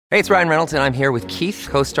Hey, it's Ryan Reynolds, and I'm here with Keith,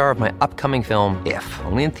 co-star of my upcoming film, If,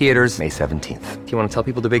 only in theaters May 17th. Do you want to tell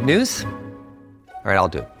people the big news? All right, I'll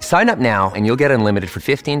do it. Sign up now and you'll get unlimited for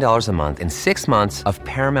 $15 a month and 6 months of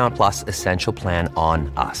Paramount Plus Essential Plan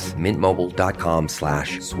on us.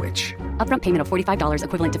 MintMobile.com/switch. Upfront payment of $45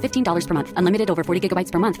 equivalent to $15 per month. Unlimited over 40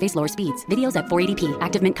 gigabytes per month. Face lower speeds. Videos at 480p.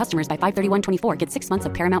 Active Mint customers by 531.24 get 6 months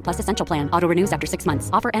of Paramount Plus Essential Plan. Auto renews after 6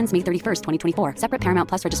 months. Offer ends May 31st, 2024. Separate Paramount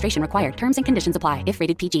Plus registration required. Terms and conditions apply if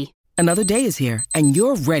rated PG. Another day is here, and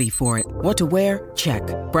you're ready for it. What to wear? Check.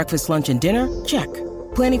 Breakfast, lunch, and dinner? Check.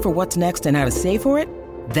 Planning for what's next and how to save for it?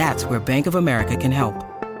 That's where Bank of America can help.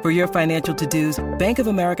 For your financial to-dos, Bank of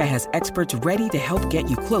America has experts ready to help get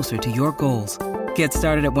you closer to your goals. Get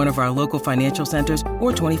started at one of our local financial centers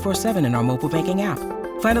or 24/7 in our mobile banking app.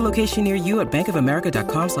 Find a location near you at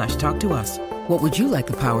bankofamerica.com/talktous. What would you like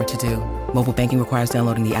the power to do? Mobile banking requires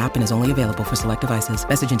downloading the app and is only available for select devices.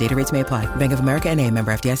 Message and data rates may apply. Bank of America N.A.,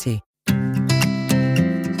 member FDIC.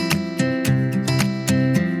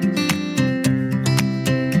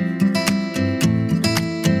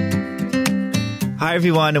 Hi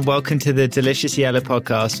everyone, and welcome to the Deliciously Ella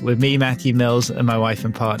podcast with me, Matthew Mills, and my wife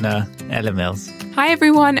and partner, Ella Mills. Hi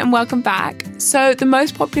everyone, and welcome back. So the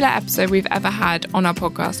most popular episode we've ever had on our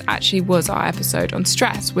podcast actually was our episode on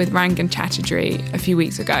stress with Rangan Chatterjee a few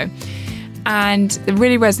weeks ago. And it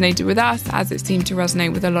really resonated with us, as it seemed to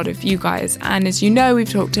resonate with a lot of you guys. And as you know, we've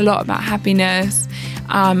talked a lot about happiness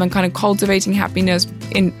and kind of cultivating happiness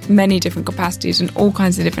in many different capacities in all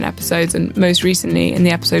kinds of different episodes, and most recently in the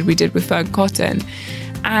episode we did with Ferg Cotton.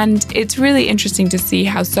 And it's really interesting to see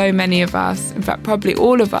how so many of us, in fact probably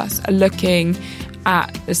all of us, are looking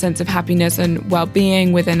at the sense of happiness and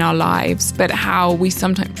well-being within our lives, but how we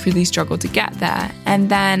sometimes really struggle to get there. And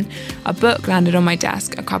then a book landed on my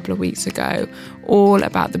desk a couple of weeks ago, all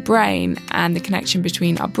about the brain and the connection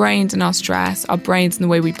between our brains and our stress, our brains and the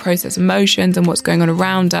way we process emotions and what's going on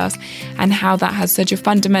around us, and how that has such a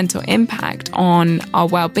fundamental impact on our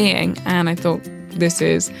well-being. And I thought this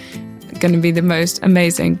is going to be the most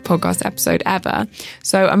amazing podcast episode ever.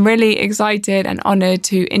 So I'm really excited and honoured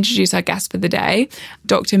to introduce our guest for the day,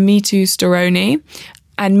 Dr. Meetu Storoni.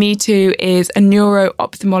 And Meetu is a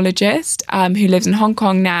neuro-ophthalmologist who lives in Hong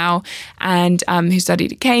Kong now, and who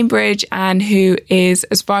studied at Cambridge, and who is,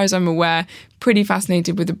 as far as I'm aware, pretty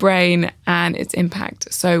fascinated with the brain and its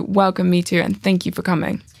impact. So welcome, Meetu, and thank you for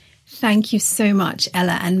coming. Thank you so much,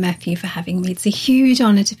 Ella and Matthew, for having me. It's a huge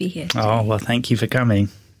honour to be here today. Oh, well, thank you for coming.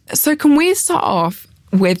 So can we start off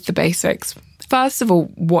with the basics? First of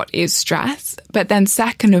all, what is stress? But then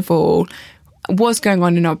second of all, what's going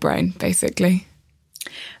on in our brain, basically?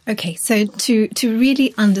 Okay, so to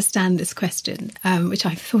really understand this question, which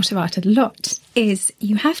I've thought about a lot, is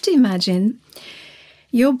you have to imagine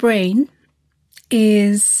your brain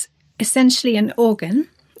is essentially an organ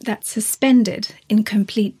that's suspended in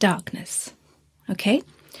complete darkness, okay?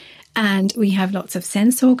 And we have lots of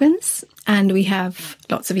sense organs and we have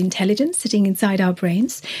lots of intelligence sitting inside our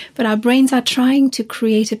brains, but our brains are trying to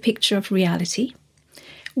create a picture of reality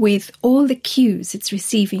with all the cues it's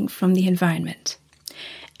receiving from the environment.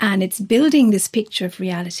 And it's building this picture of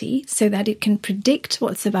reality so that it can predict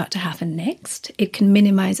what's about to happen next, it can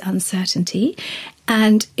minimize uncertainty,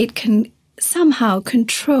 and it can somehow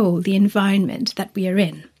control the environment that we are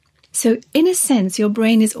in. So in a sense, your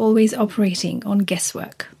brain is always operating on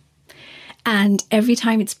guesswork. And every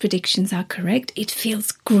time its predictions are correct, it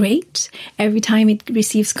feels great. Every time it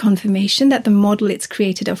receives confirmation that the model it's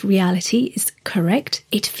created of reality is correct,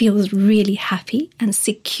 it feels really happy and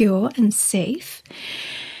secure and safe.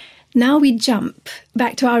 Now we jump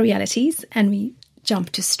back to our realities and we jump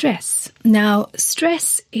to stress. Now,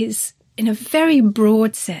 stress is, in a very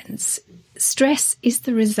broad sense, stress is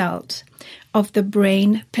the result of the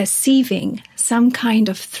brain perceiving some kind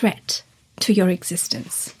of threat to your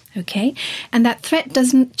existence. Okay, and that threat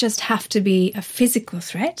doesn't just have to be a physical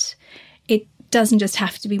threat. It doesn't just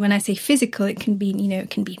have to be, when I say physical, it can be, it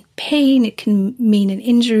can be pain, it can mean an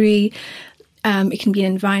injury, it can be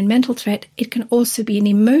an environmental threat. It can also be an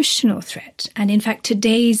emotional threat. And in fact,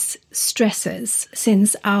 today's stressors,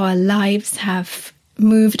 since our lives have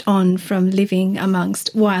moved on from living amongst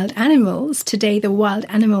wild animals, today the wild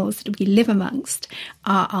animals that we live amongst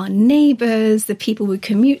are our neighbours, the people we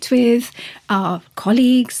commute with, our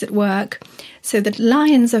colleagues at work. So the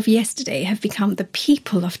lions of yesterday have become the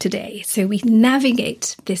people of today. So we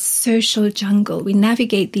navigate this social jungle, we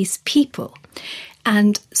navigate these people.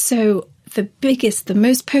 And so the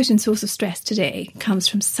most potent source of stress today comes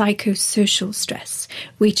from psychosocial stress,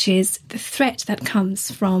 which is the threat that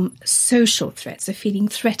comes from social threats, so feeling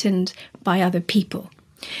threatened by other people.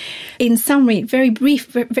 In summary, very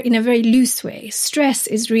brief, in a very loose way, stress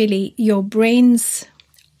is really your brain's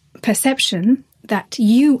perception that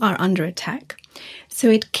you are under attack. So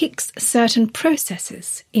it kicks certain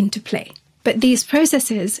processes into play. But these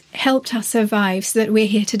processes helped us survive so that we're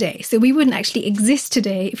here today. So we wouldn't actually exist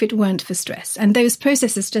today if it weren't for stress. And those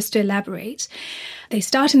processes, just to elaborate, they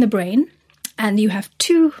start in the brain. And you have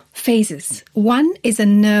two phases. One is a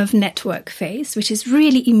nerve network phase, which is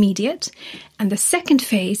really immediate. And the second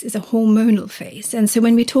phase is a hormonal phase. And so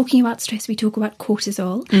when we're talking about stress, we talk about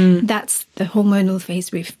cortisol. That's the hormonal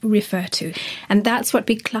phase we refer to. And that's what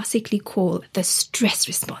we classically call the stress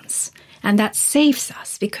response. And that saves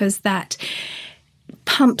us because that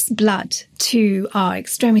pumps blood to our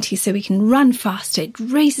extremities so we can run faster. It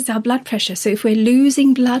raises our blood pressure. So if we're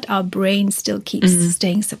losing blood, our brain still keeps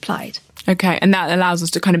staying supplied. Okay, and that allows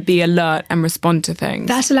us to kind of be alert and respond to things.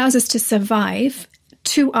 That allows us to survive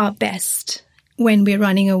to our best when we're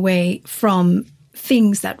running away from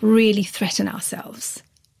things that really threaten ourselves.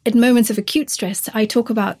 At moments of acute stress, I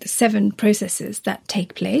talk about the 7 processes that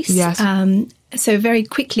take place. Yes. So very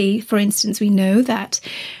quickly, for instance, we know that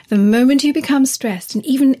the moment you become stressed, and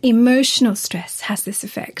even emotional stress has this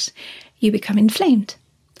effect, you become inflamed.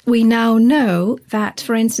 We now know that,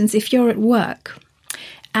 for instance, if you're at work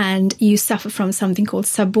and you suffer from something called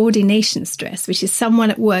subordination stress, which is someone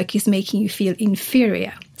at work is making you feel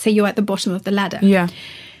inferior. Say you're at the bottom of the ladder. Yeah.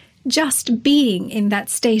 Just being in that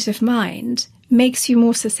state of mind makes you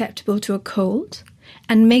more susceptible to a cold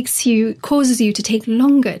and causes you to take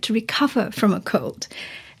longer to recover from a cold.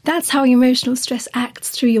 That's how emotional stress acts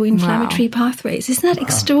through your inflammatory pathways. Isn't that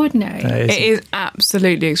extraordinary? It is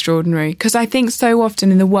absolutely extraordinary. Because I think so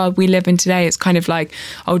often in the world we live in today, it's kind of like,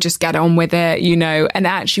 oh, just get on with it, you know. And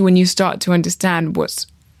actually, when you start to understand what's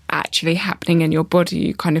actually happening in your body,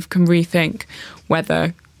 you kind of can rethink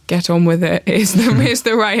whether get on with it is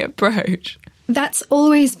the right approach. That's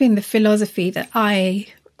always been the philosophy that I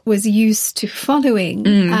was used to following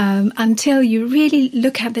until you really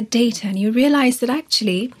look at the data and you realize that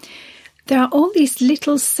actually there are all these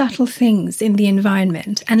little subtle things in the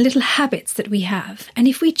environment and little habits that we have. And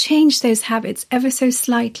if we change those habits ever so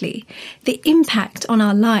slightly, the impact on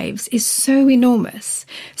our lives is so enormous.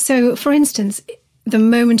 So, for instance, the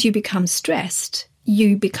moment you become stressed,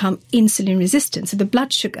 you become insulin resistant. So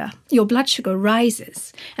your blood sugar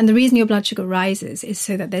rises. And the reason your blood sugar rises is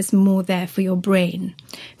so that there's more there for your brain.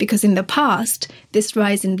 Because in the past, this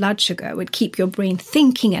rise in blood sugar would keep your brain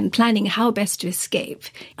thinking and planning how best to escape.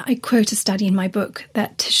 I quote a study in my book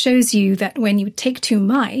that shows you that when you take 2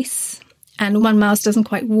 mice and one mouse doesn't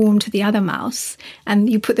quite warm to the other mouse and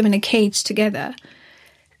you put them in a cage together,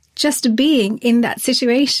 just being in that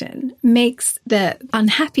situation makes the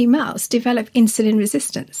unhappy mouse develop insulin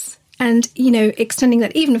resistance. And, you know, extending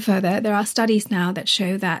that even further, there are studies now that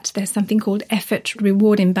show that there's something called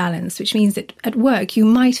effort-reward imbalance, which means that at work you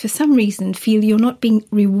might, for some reason, feel you're not being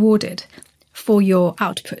rewarded for your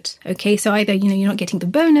output. Okay, so either, you know, you're not getting the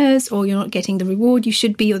bonus or you're not getting the reward you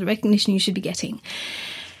should be or the recognition you should be getting.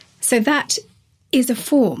 So that is a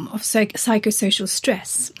form of psychosocial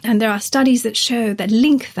stress. And there are studies that show that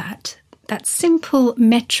link that simple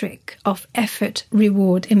metric of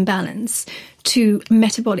effort-reward imbalance to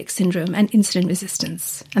metabolic syndrome and insulin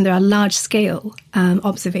resistance. And there are large-scale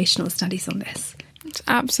observational studies on this. It's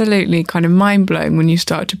absolutely kind of mind-blowing when you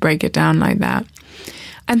start to break it down like that.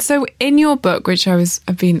 And so in your book, which I've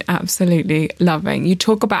been absolutely loving, you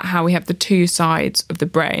talk about how we have the 2 sides of the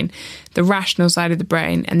brain, the rational side of the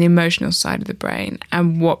brain and the emotional side of the brain,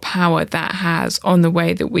 and what power that has on the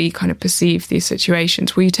way that we kind of perceive these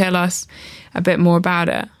situations. Will you tell us a bit more about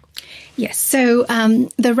it? Yes. So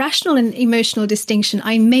the rational and emotional distinction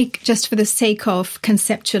I make just for the sake of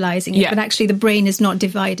conceptualizing it, but actually the brain is not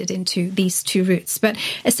divided into these 2 roots. But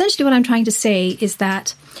essentially what I'm trying to say is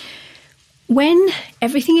that when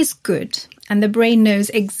everything is good and the brain knows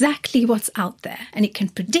exactly what's out there and it can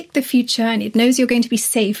predict the future and it knows you're going to be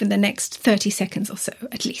safe in the next 30 seconds or so,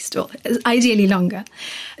 at least, or ideally longer,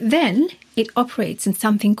 then it operates in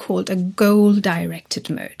something called a goal-directed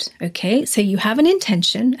mode, okay? So you have an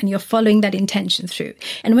intention and you're following that intention through.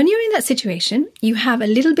 And when you're in that situation, you have a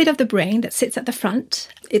little bit of the brain that sits at the front.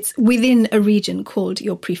 It's within a region called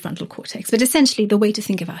your prefrontal cortex. But essentially, the way to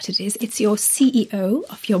think about it is it's your CEO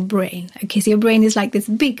of your brain, okay? So your brain is like this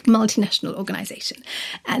big multinational organization.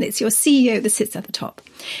 And it's your CEO that sits at the top.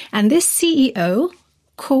 And this CEO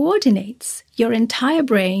coordinates your entire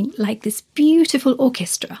brain like this beautiful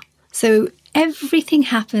orchestra. So everything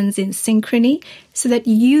happens in synchrony so that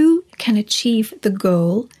you can achieve the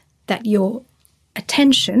goal that your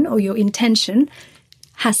attention or your intention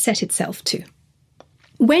has set itself to.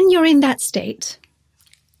 When you're in that state,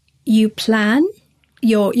 you plan.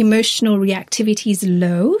 Your emotional reactivity is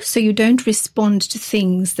low, so you don't respond to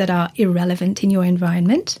things that are irrelevant in your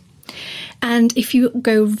environment. And if you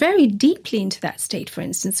go very deeply into that state, for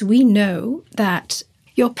instance, we know that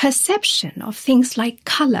your perception of things like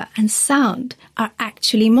color and sound are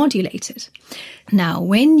actually modulated. Now,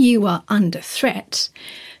 when you are under threat,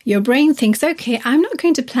 your brain thinks, okay, I'm not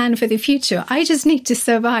going to plan for the future. I just need to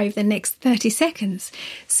survive the next 30 seconds.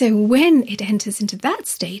 So when it enters into that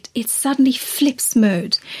state, it suddenly flips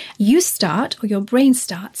mode. You start, or your brain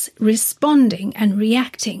starts, responding and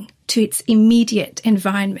reacting to its immediate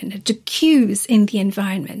environment, to cues in the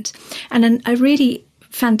environment. And a really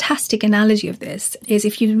fantastic analogy of this is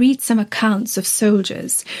if you read some accounts of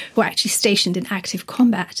soldiers who are actually stationed in active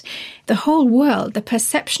combat, the whole world, the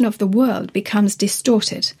perception of the world becomes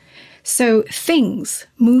distorted. So things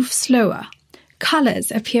move slower,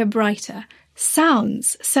 colors appear brighter,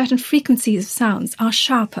 sounds, certain frequencies of sounds are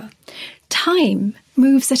sharper, time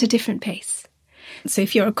moves at a different pace. So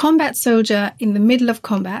if you're a combat soldier in the middle of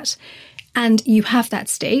combat and you have that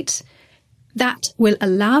state, that will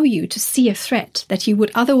allow you to see a threat that you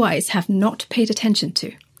would otherwise have not paid attention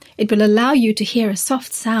to. It will allow you to hear a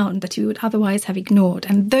soft sound that you would otherwise have ignored.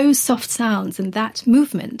 And those soft sounds and that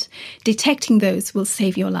movement, detecting those will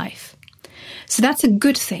save your life. So that's a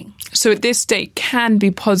good thing. So this state can be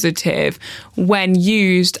positive when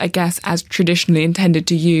used, I guess, as traditionally intended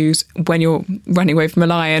to use when you're running away from a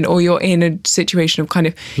lion or you're in a situation of kind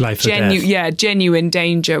of genuine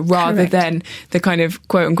danger rather Correct. than the kind of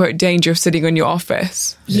quote unquote danger of sitting in your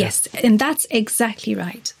office. Yes, and that's exactly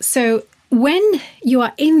right. So when you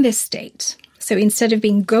are in this state, so instead of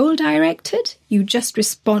being goal-directed, you just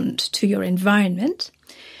respond to your environment.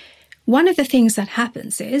 One of the things that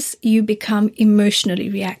happens is you become emotionally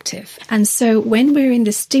reactive. And so when we're in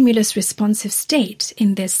the stimulus-responsive state,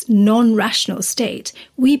 in this non-rational state,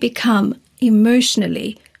 we become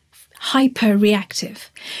emotionally hyper-reactive.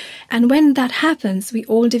 And when that happens, we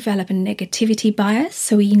all develop a negativity bias.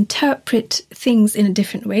 So we interpret things in a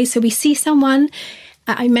different way. So we see someone,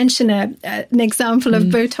 I mentioned an example of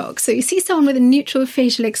Botox. So you see someone with a neutral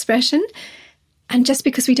facial expression, and just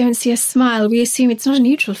because we don't see a smile, we assume it's not a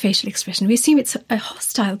neutral facial expression. We assume it's a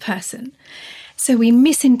hostile person. So we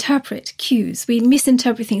misinterpret cues. We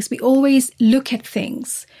misinterpret things. We always look at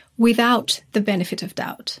things without the benefit of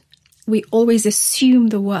doubt. We always assume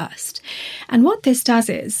the worst. And what this does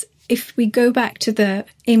is, if we go back to the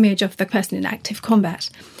image of the person in active combat,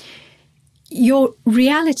 your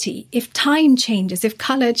reality, if time changes, if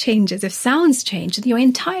color changes, if sounds change, your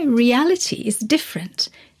entire reality is different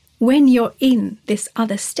when you're in this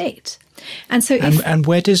other state. And so and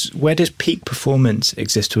where does peak performance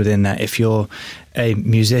exist within that? If you're a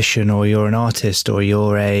musician or you're an artist or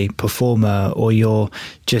you're a performer or you're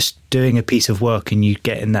just doing a piece of work and you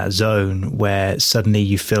get in that zone where suddenly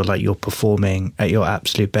you feel like you're performing at your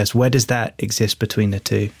absolute best, where does that exist between the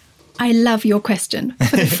two? I love your question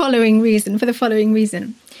for the following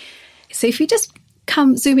reason. So if you just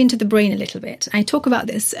zoom into the brain a little bit, I talk about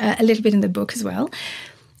this a little bit in the book as well.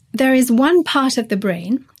 There is one part of the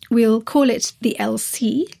brain, we'll call it the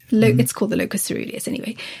LC, it's called the locus coeruleus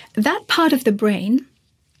anyway. That part of the brain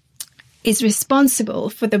is responsible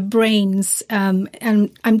for the brain's, and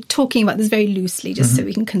I'm talking about this very loosely just so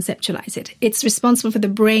we can conceptualize it. It's responsible for the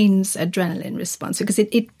brain's adrenaline response because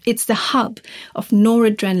it's the hub of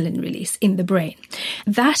noradrenaline release in the brain.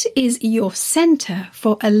 That is your center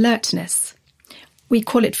for alertness. We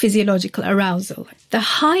call it physiological arousal. The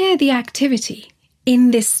higher the activity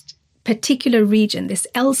in this particular region, this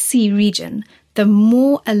LC region, the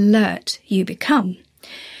more alert you become.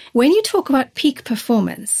 When you talk about peak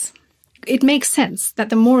performance, it makes sense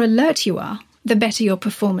that the more alert you are, the better your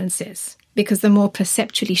performance is, because the more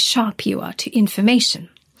perceptually sharp you are to information.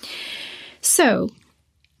 So,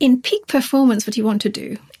 in peak performance, what you want to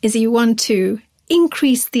do is you want to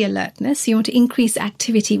increase the alertness, you want to increase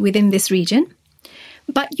activity within this region,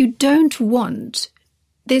 but you don't want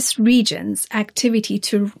this region's activity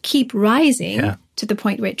to keep rising to the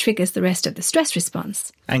point where it triggers the rest of the stress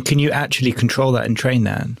response. And can you actually control that and train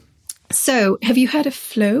that? So have you heard of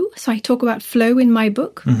flow? So I talk about flow in my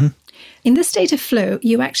book. In the state of flow,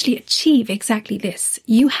 you actually achieve exactly this.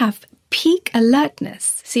 You have peak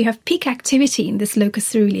alertness. So you have peak activity in this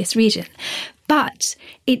locus coeruleus region, but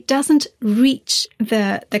it doesn't reach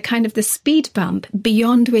the kind of the speed bump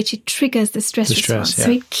beyond which it triggers the stress response.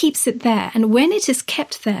 So it keeps it there. And when it is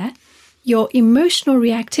kept there, your emotional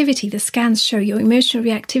reactivity, the scans show your emotional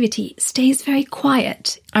reactivity stays very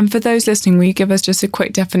quiet. And for those listening, will you give us just a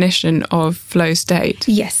quick definition of flow state?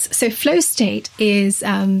 Yes. So flow state is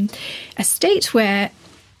a state where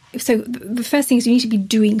so the first thing is you need to be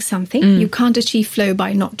doing something. You can't achieve flow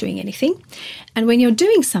by not doing anything. And when you're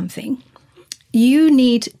doing something, you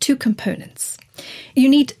need two components. You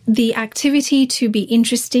need the activity to be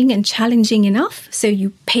interesting and challenging enough, so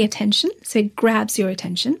you pay attention, so it grabs your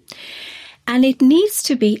attention. And it needs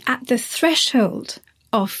to be at the threshold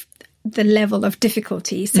of the level of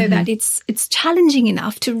difficulty, so that it's challenging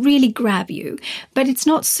enough to really grab you, but it's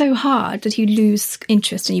not so hard that you lose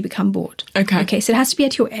interest and you become bored. Okay, so it has to be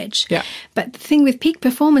at your edge. Yeah. But the thing with peak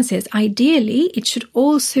performance is, ideally, it should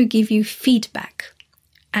also give you feedback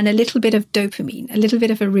and a little bit of dopamine, a little bit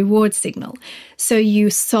of a reward signal. So you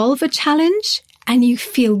solve a challenge and you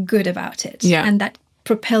feel good about it. Yeah. And that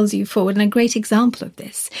propels you forward. And a great example of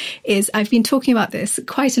this is, I've been talking about this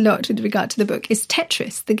quite a lot with regard to the book, is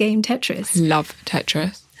Tetris, the game Tetris. Love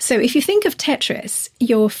Tetris. So if you think of Tetris,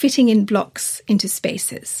 you're fitting in blocks into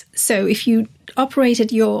spaces. So if you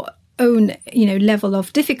operated your own, level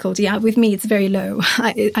of difficulty, with me it's very low.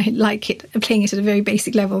 I like it, playing it at a very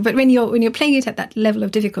basic level. But when you're playing it at that level of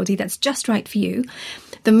difficulty that's just right for you,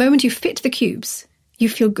 the moment you fit the cubes, you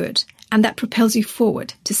feel good. And that propels you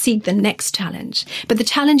forward to seek the next challenge. But the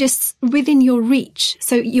challenge is within your reach.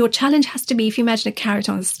 So your challenge has to be, if you imagine a carrot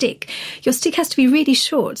on a stick, your stick has to be really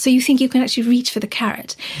short, so you think you can actually reach for the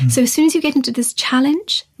carrot. So as soon as you get into this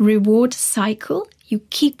challenge, reward cycle, you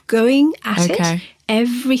keep going at it,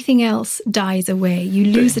 everything else dies away. You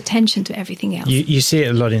lose attention to everything else. You see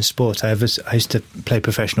it a lot in sport. I used to play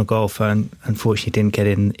professional golf and unfortunately didn't get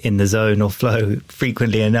in the zone or flow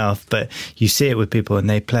frequently enough. But you see it with people and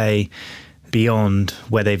they play beyond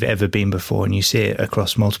where they've ever been before. And you see it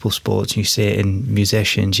across multiple sports. You see it in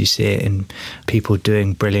musicians. You see it in people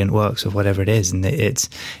doing brilliant works of whatever it is. And it's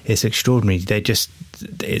extraordinary.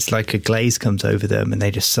 It's like a glaze comes over them and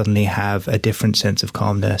they just suddenly have a different sense of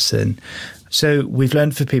calmness. And so we've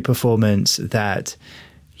learned for peak performance that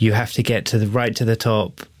you have to get to the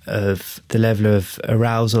top of the level of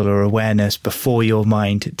arousal or awareness before your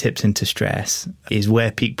mind tips into stress is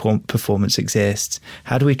where peak performance exists.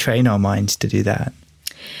 How do we train our minds to do that?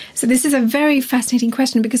 So this is a very fascinating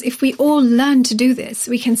question, because if we all learn to do this,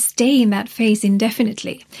 we can stay in that phase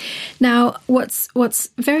indefinitely. Now, what's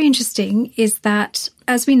very interesting is that,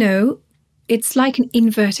 as we know, it's like an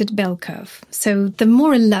inverted bell curve. So the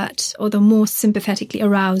more alert or the more sympathetically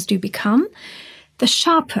aroused you become, the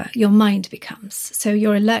sharper your mind becomes. So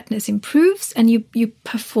your alertness improves and you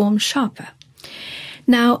perform sharper.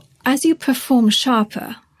 Now, as you perform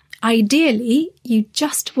sharper, ideally, you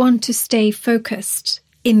just want to stay focused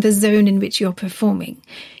in the zone in which you're performing.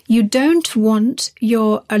 You don't want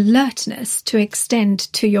your alertness to extend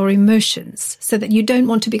to your emotions, so that you don't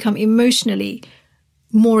want to become emotionally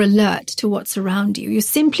more alert to what's around you. You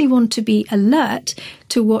simply want to be alert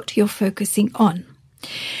to what you're focusing on.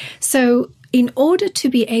 So in order to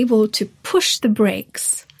be able to push the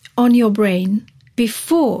brakes on your brain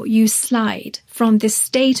before you slide from this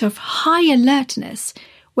state of high alertness,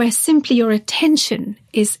 where simply your attention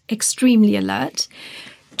is extremely alert,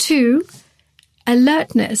 to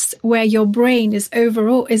alertness where your brain is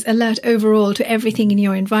alert overall to everything in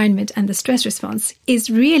your environment and the stress response, is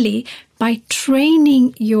really by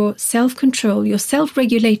training your self-control, your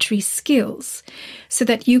self-regulatory skills, so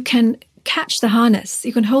that you can catch the harness,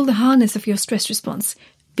 you can hold the harness of your stress response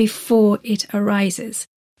before it arises.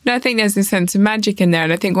 No, I think there's a sense of magic in there.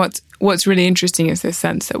 And I think what's really interesting is this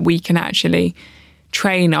sense that we can actually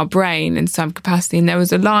train our brain in some capacity. And there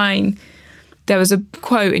was a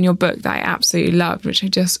quote in your book that I absolutely loved, which I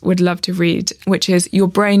just would love to read, which is, your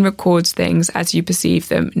brain records things as you perceive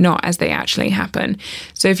them, not as they actually happen.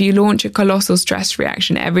 So if you launch a colossal stress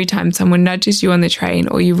reaction every time someone nudges you on the train,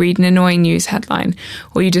 or you read an annoying news headline,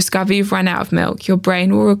 or you discover you've run out of milk, your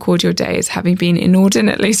brain will record your day as having been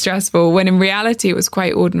inordinately stressful, when in reality it was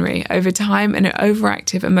quite ordinary. Over time, an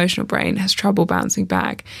overactive emotional brain has trouble bouncing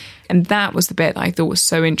back. And that was the bit that I thought was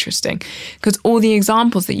so interesting, because all the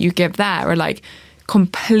examples that you give there are like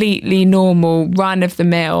completely normal,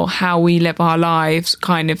 run-of-the-mill, how we live our lives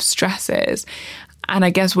kind of stresses. And I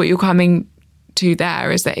guess what you're coming to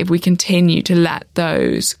there is that if we continue to let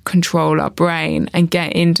those control our brain and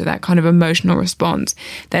get into that kind of emotional response,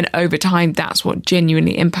 then over time, that's what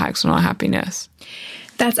genuinely impacts on our happiness.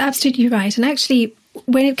 That's absolutely right. And actually,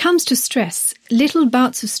 when it comes to stress, little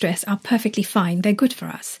bouts of stress are perfectly fine. They're good for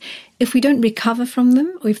us. If we don't recover from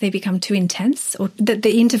them, or if they become too intense, or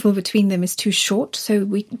the interval between them is too short, so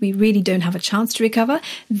we really don't have a chance to recover,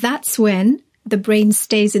 that's when the brain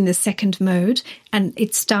stays in the second mode, and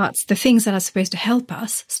it starts, the things that are supposed to help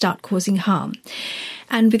us start causing harm.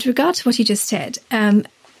 And with regard to what you just said,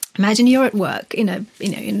 imagine you're at work in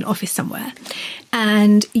an office somewhere,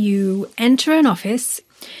 and you enter an office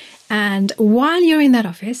And while you're in that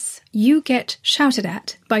office, you get shouted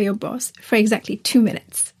at by your boss for exactly 2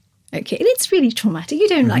 minutes. Okay, and it's really traumatic.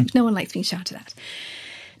 No one likes being shouted at.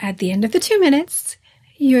 At the end of the 2 minutes,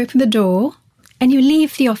 you open the door and you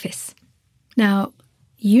leave the office. Now,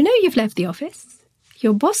 you know you've left the office.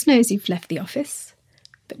 Your boss knows you've left the office.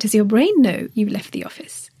 But does your brain know you've left the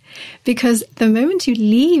office? Because the moment you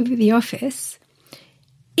leave the office,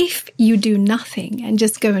 if you do nothing and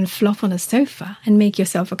just go and flop on a sofa and make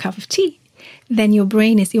yourself a cup of tea, then your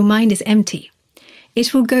mind is empty.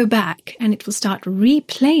 It will go back and it will start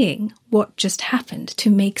replaying what just happened to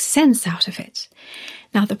make sense out of it.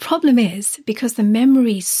 Now, the problem is, because the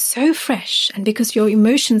memory is so fresh and because your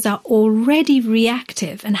emotions are already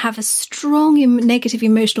reactive and have a strong negative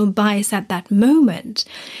emotional bias at that moment,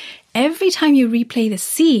 every time you replay the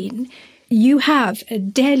scene, you have a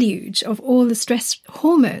deluge of all the stress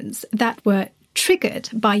hormones that were triggered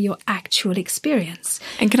by your actual experience.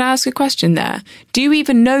 And can I ask a question there? Do you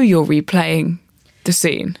even know you're replaying the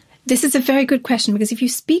scene? This is a very good question, because if you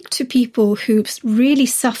speak to people who really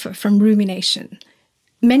suffer from rumination,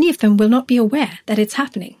 many of them will not be aware that it's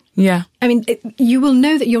happening. Yeah. I mean, you will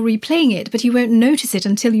know that you're replaying it, but you won't notice it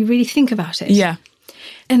until you really think about it. Yeah.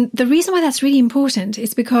 And the reason why that's really important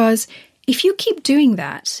is because if you keep doing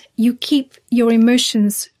that, you keep your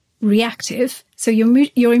emotions reactive. So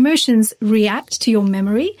your emotions react to your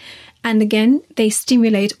memory. And again, they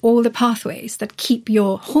stimulate all the pathways that keep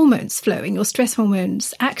your hormones flowing, your stress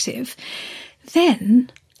hormones active.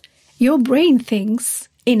 Then your brain thinks,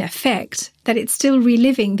 in effect, that it's still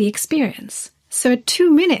reliving the experience. So a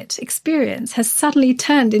 2-minute experience has suddenly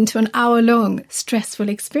turned into an hour-long stressful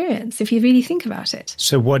experience, if you really think about it.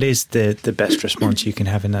 So what is the best response you can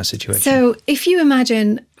have in that situation? So if you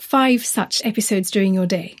imagine 5 such episodes during your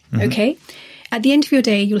day, okay? At the end of your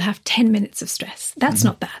day, you'll have 10 minutes of stress. That's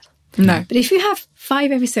not bad. No. But if you have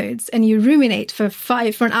 5 episodes and you ruminate for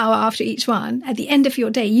an hour after each one, at the end of your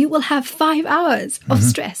day, you will have 5 hours of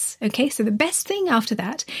stress, okay? So the best thing after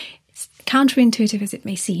that, counterintuitive as it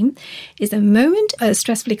may seem, is the moment a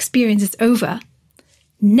stressful experience is over,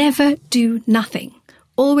 never do nothing.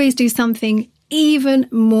 Always do something even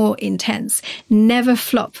more intense. Never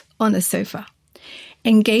flop on a sofa.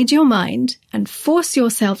 Engage your mind and force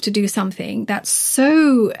yourself to do something that's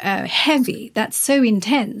so heavy, that's so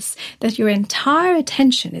intense, that your entire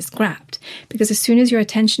attention is grabbed. Because as soon as your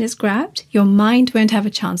attention is grabbed, your mind won't have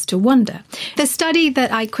a chance to wander. The study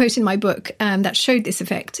that I quote in my book that showed this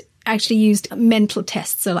effect actually used mental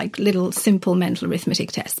tests, so like little simple mental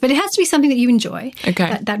arithmetic tests. But it has to be something that you enjoy,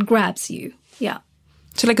 that grabs you. Yeah.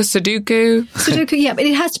 So like a Sudoku? Sudoku, yeah, but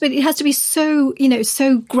it has to be so,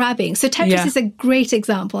 so grabbing. So Tetris is a great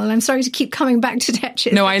example, and I'm sorry to keep coming back to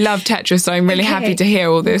Tetris. No, I love Tetris, so I'm really happy to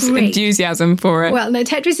hear all this enthusiasm for it. Well, no,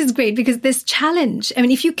 Tetris is great because this challenge, I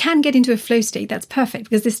mean, if you can get into a flow state, that's perfect,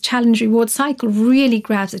 because this challenge reward cycle really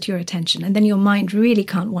grabs at your attention, and then your mind really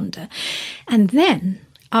can't wander. And then,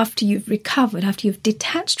 after you've recovered, after you've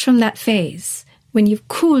detached from that phase, when you've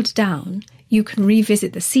cooled down, you can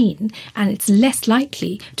revisit the scene, and it's less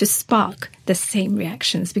likely to spark the same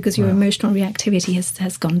reactions because your emotional reactivity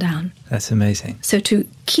has gone down. That's amazing. So to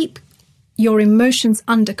keep your emotions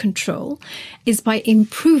under control is by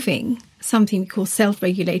improving something we call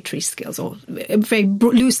self-regulatory skills, or very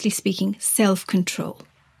loosely speaking, self-control.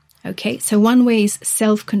 Okay, so one way is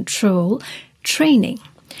self-control training.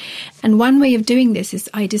 And one way of doing this is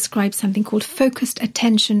I describe something called focused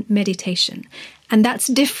attention meditation. And that's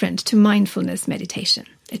different to mindfulness meditation.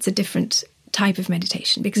 It's a different type of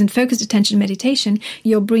meditation, because in focused attention meditation,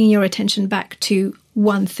 you're bringing your attention back to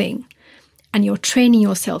one thing, and you're training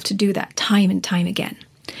yourself to do that time and time again.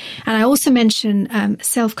 And I also mention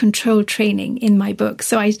self-control training in my book.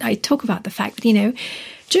 So I talk about the fact that,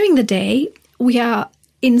 during the day, we are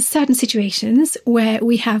in certain situations where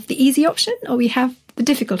we have the easy option or we have the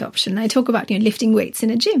difficult option. I talk about lifting weights in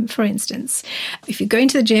a gym, for instance. If you go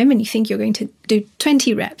into the gym and you think you're going to do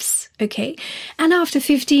 20 reps, okay, and after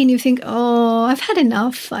 15 you think, oh, I've had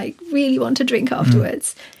enough, I really want to drink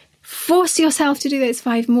afterwards. Force yourself to do those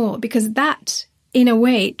 5 more, because that, in a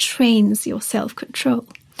way, trains your self-control.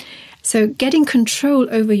 So getting control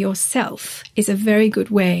over yourself is a very good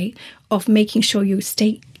way of making sure you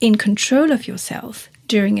stay in control of yourself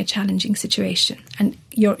during a challenging situation, and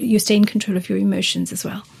you stay in control of your emotions as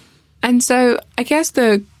well. And so I guess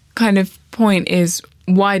the kind of point is,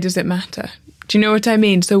 why does it matter? Do you know what I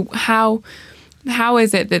mean? So how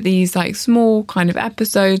is it that these like small kind of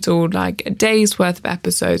episodes, or like a day's worth of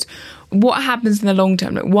episodes, what happens in the long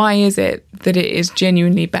term? Like, why is it that it is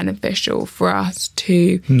genuinely beneficial for us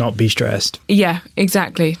to not be stressed? Yeah,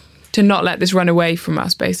 exactly. To not let this run away from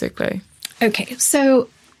us, basically. Okay, so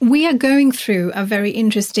we are going through a very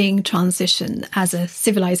interesting transition as a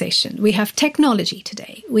civilization. We have technology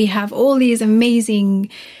today. We have all these amazing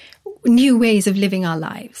new ways of living our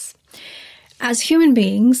lives. As human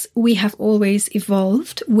beings, we have always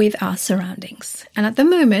evolved with our surroundings. And at the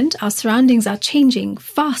moment, our surroundings are changing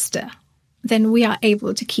faster than we are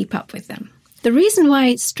able to keep up with them. The reason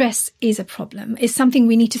why stress is a problem is something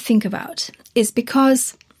we need to think about, is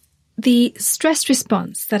because the stress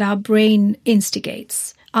response that our brain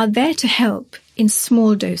instigates are there to help in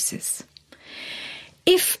small doses.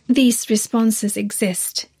 If these responses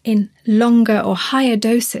exist in longer or higher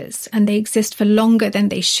doses, and they exist for longer than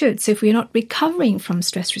they should, so if we're not recovering from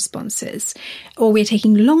stress responses, or we're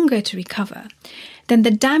taking longer to recover, then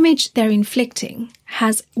the damage they're inflicting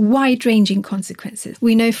has wide-ranging consequences.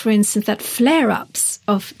 We know, for instance, that flare-ups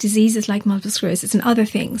of diseases like multiple sclerosis and other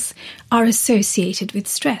things are associated with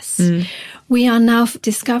stress. We are now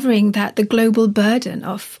discovering that the global burden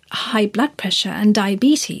of high blood pressure and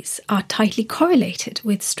diabetes are tightly correlated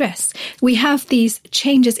with stress. We have these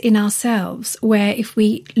changes in ourselves where if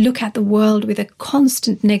we look at the world with a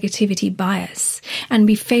constant negativity bias and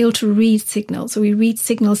we fail to read signals, or we read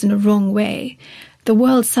signals in a wrong way, the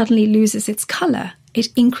world suddenly loses its colour.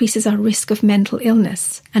 It increases our risk of mental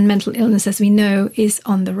illness. And mental illness, as we know, is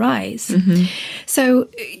on the rise. So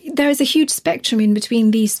there is a huge spectrum in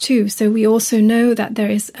between these two. So we also know that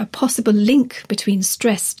there is a possible link between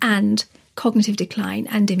stress and cognitive decline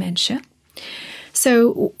and dementia.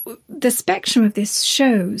 So the spectrum of this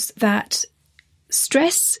shows that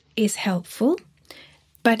stress is helpful,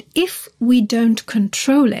 but if we don't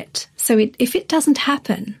control it, so if it doesn't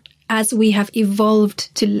happen as we have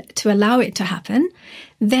evolved to allow it to happen,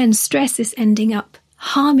 then stress is ending up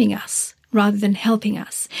harming us rather than helping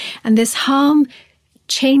us. And this harm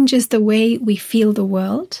changes the way we feel the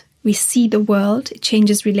world, we see the world, it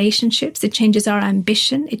changes relationships, it changes our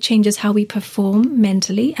ambition, it changes how we perform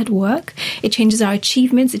mentally at work, it changes our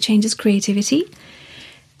achievements, it changes creativity.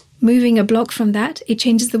 Moving a block from that, it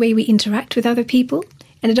changes the way we interact with other people.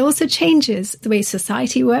 And it also changes the way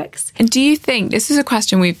society works. And do you think, this is a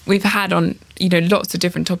question we've had on, lots of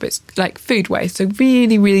different topics, like food waste, so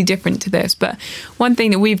really, really different to this. But one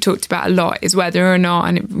thing that we've talked about a lot is whether or not,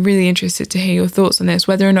 and I'm really interested to hear your thoughts on this,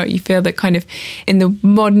 whether or not you feel that kind of in the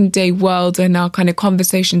modern day world and our kind of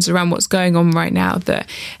conversations around what's going on right now, that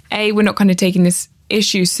we're not kind of taking this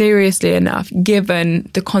issue seriously enough, given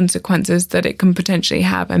the consequences that it can potentially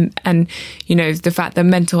have, and the fact that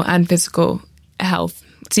mental and physical health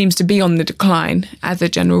seems to be on the decline as a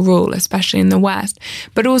general rule, especially in the West,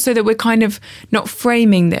 but also that we're kind of not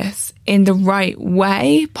framing this in the right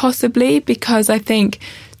way, possibly, because I think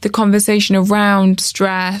the conversation around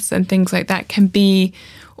stress and things like that can be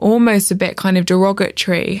almost a bit kind of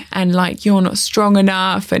derogatory and like you're not strong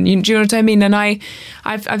enough, and do you know what I mean? And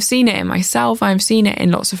I've seen it in myself, I've seen it in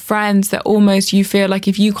lots of friends, that almost you feel like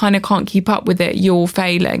if you kind of can't keep up with it, you're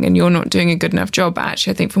failing and you're not doing a good enough job,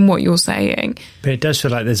 actually, I think, from what you're saying. But it does feel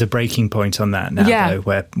like there's a breaking point on that now, though,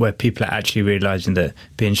 where people are actually realising that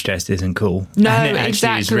being stressed isn't cool. No, and it actually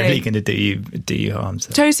exactly. is really going to do you harm.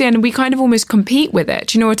 So. Totally, and we kind of almost compete with it.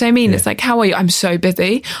 Do you know what I mean? Yeah. It's like, how are you? I'm so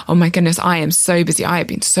busy. Oh my goodness, I am so busy. I have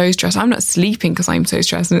been so stressed. I'm not sleeping because I'm so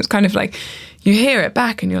stressed. And it's kind of like, you hear it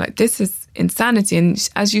back and you're like, this is insanity. And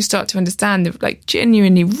as you start to understand the like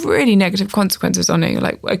genuinely really negative consequences on it, you're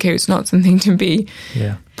like, okay, it's not something to be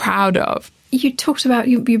proud of. You talked about,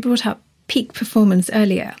 you brought up peak performance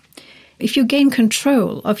earlier. If you gain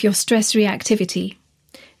control of your stress reactivity,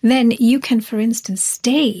 then you can, for instance,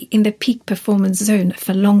 stay in the peak performance zone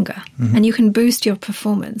for longer, and you can boost your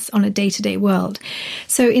performance on a day-to-day world.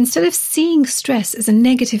 So instead of seeing stress as a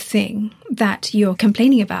negative thing that you're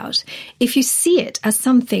complaining about, if you see it as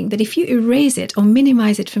something that if you erase it or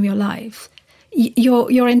minimize it from your life,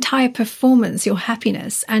 your entire performance, your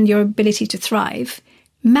happiness and your ability to thrive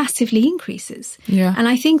massively increases. Yeah. And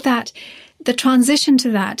I think that the transition to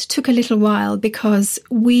that took a little while because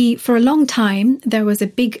for a long time, there was a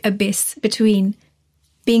big abyss between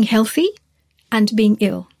being healthy and being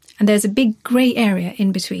ill. And there's a big grey area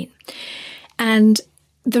in between. And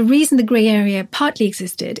the reason the grey area partly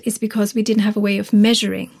existed is because we didn't have a way of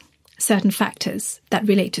measuring certain factors that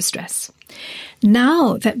relate to stress.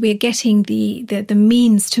 Now that we're getting the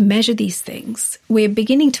means to measure these things, we're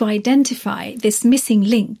beginning to identify this missing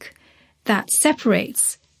link that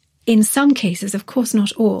separates, in some cases, of course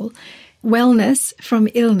not all, wellness from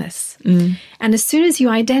illness. And as soon as you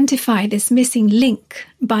identify this missing link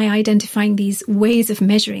by identifying these ways of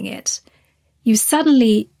measuring it, you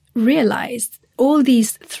suddenly realize all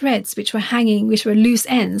these threads which were hanging, which were loose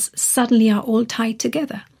ends, suddenly are all tied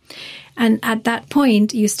together. And at that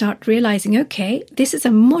point, you start realizing, okay, this is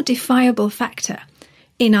a modifiable factor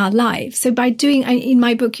in our lives. So by doing, in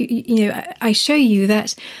my book, I show you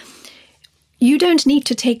that you don't need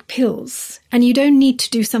to take pills and you don't need to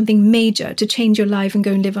do something major to change your life and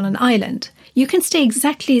go and live on an island. You can stay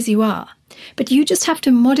exactly as you are, but you just have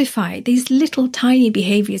to modify these little tiny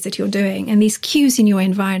behaviors that you're doing and these cues in your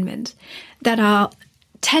environment that are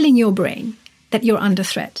telling your brain that you're under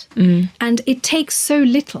threat. And it takes so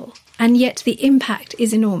little, and yet the impact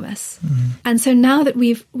is enormous. And so now that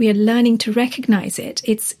we are learning to recognize it,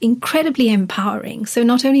 it's incredibly empowering. So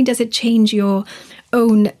not only does it change your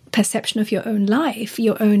own perception of your own life,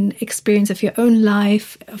 your own experience of your own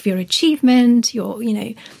life, of your achievement, your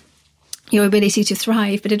ability to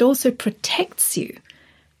thrive, but it also protects you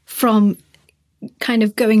from kind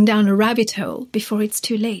of going down a rabbit hole before it's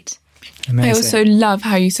too late. Amazing. I also love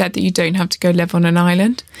how you said that you don't have to go live on an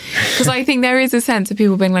island, because I think there is a sense of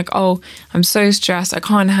people being like, oh, I'm so stressed, I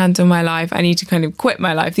can't handle my life, I need to kind of quit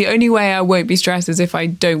my life. The only way I won't be stressed is if I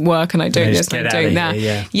don't work and I don't this and I don't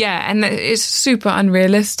that. Yeah, and it's super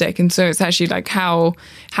unrealistic. And so it's actually like, how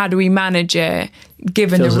do we manage it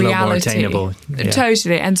given the reality? A lot more attainable.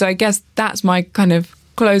 Totally. And so I guess that's my kind of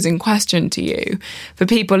closing question to you, for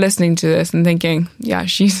people listening to this and thinking, yeah,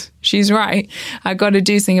 she's right, I got to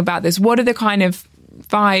do something about this. What are the kind of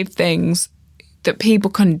 5 things that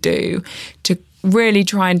people can do to really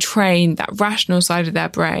try and train that rational side of their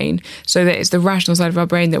brain, so that it's the rational side of our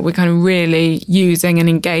brain that we're kind of really using and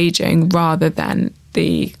engaging rather than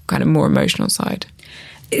the kind of more emotional side?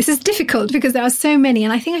 This is difficult because there are so many,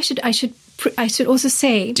 and I think I should also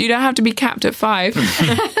say... You don't have to be capped at 5.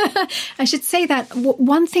 I should say that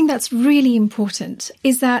one thing that's really important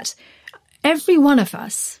is that every one of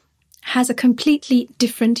us has a completely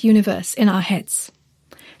different universe in our heads.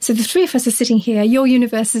 So the 3 of us are sitting here. Your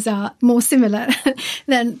universes are more similar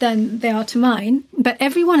than they are to mine, but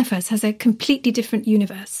every one of us has a completely different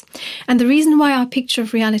universe. And the reason why our picture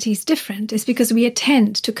of reality is different is because we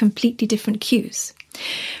attend to completely different cues.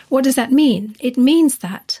 What does that mean? It means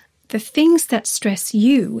that the things that stress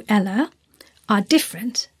you, Ella, are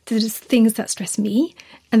different to the things that stress me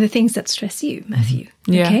and the things that stress you, Matthew.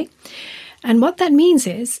 Yeah. Okay? And what that means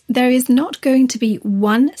is there is not going to be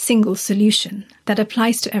one single solution that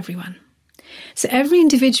applies to everyone. So every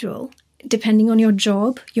individual, depending on your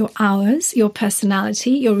job, your hours, your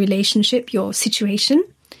personality, your relationship, your situation,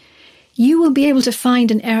 you will be able to find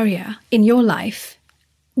an area in your life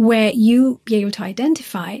where you be able to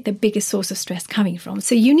identify the biggest source of stress coming from.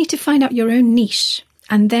 So you need to find out your own niche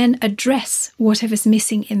and then address whatever's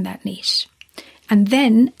missing in that niche. And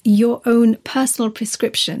then your own personal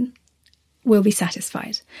prescription will be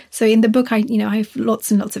satisfied. So in the book, I have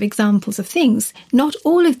lots and lots of examples of things. Not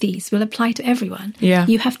all of these will apply to everyone. Yeah.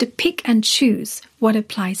 You have to pick and choose what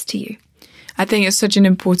applies to you. I think it's such an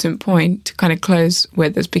important point to kind of close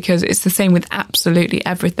with this, because it's the same with absolutely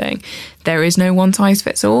everything. There is no one size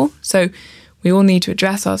fits all. So we all need to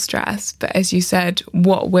address our stress. But as you said,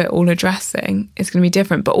 what we're all addressing is going to be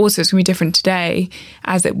different. But also it's going to be different today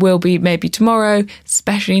as it will be maybe tomorrow,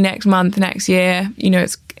 especially next month, next year.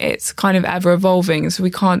 It's kind of ever evolving. So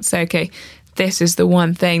we can't say, okay, this is the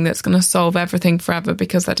one thing that's going to solve everything forever,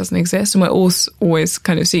 because that doesn't exist. And we're also always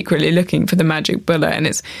kind of secretly looking for the magic bullet. And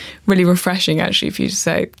it's really refreshing, actually, for you to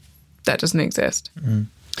say that doesn't exist.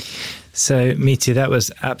 So, Mitu, that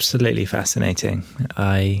was absolutely fascinating.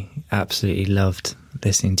 I absolutely loved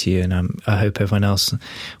listening to you, and I hope everyone else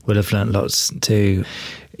will have learnt lots too.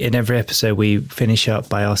 In every episode, we finish up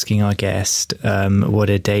by asking our guest what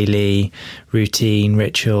a daily routine,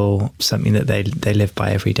 ritual, something that they live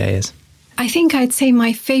by every day is. I think I'd say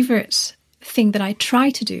my favourite thing that I try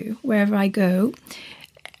to do wherever I go,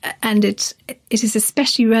 and it is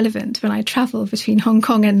especially relevant when I travel between Hong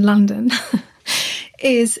Kong and London,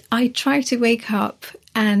 is I try to wake up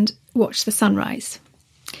and watch the sunrise.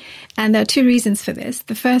 And there are 2 reasons for this.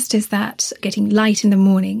 The first is that getting light in the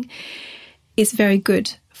morning is very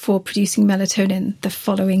good for producing melatonin the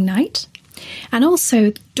following night. And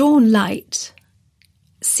also, dawn light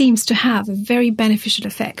seems to have a very beneficial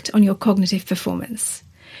effect on your cognitive performance.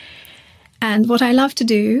 And what I love to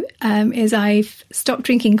do is I've stopped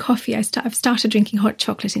drinking coffee. I've started drinking hot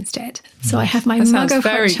chocolate instead. So I have my mug of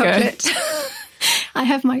hot chocolate. I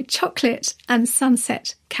have my chocolate and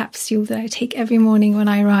sunset capsule that I take every morning when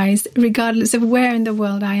I rise, regardless of where in the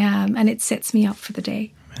world I am, and it sets me up for the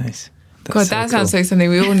day. Nice. God, that sounds like something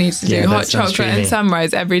we all need to do. Yeah, hot chocolate dreamy. and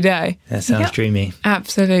sunrise every day. That sounds dreamy.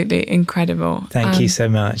 Absolutely incredible. Thank you so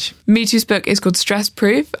much. Mitu's book is called Stress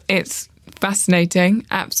Proof. It's Fascinating,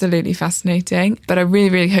 absolutely fascinating. But I really,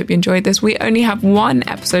 really hope you enjoyed this. We only have one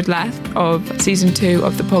episode left of season 2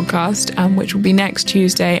 of the podcast, which will be next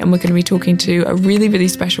Tuesday. And we're going to be talking to a really, really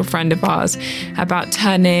special friend of ours about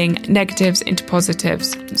turning negatives into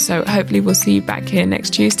positives. So hopefully we'll see you back here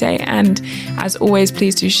next Tuesday. And as always,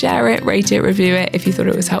 please do share it, rate it, review it if you thought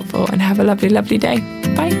it was helpful, and have a lovely, lovely day.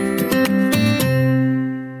 Bye.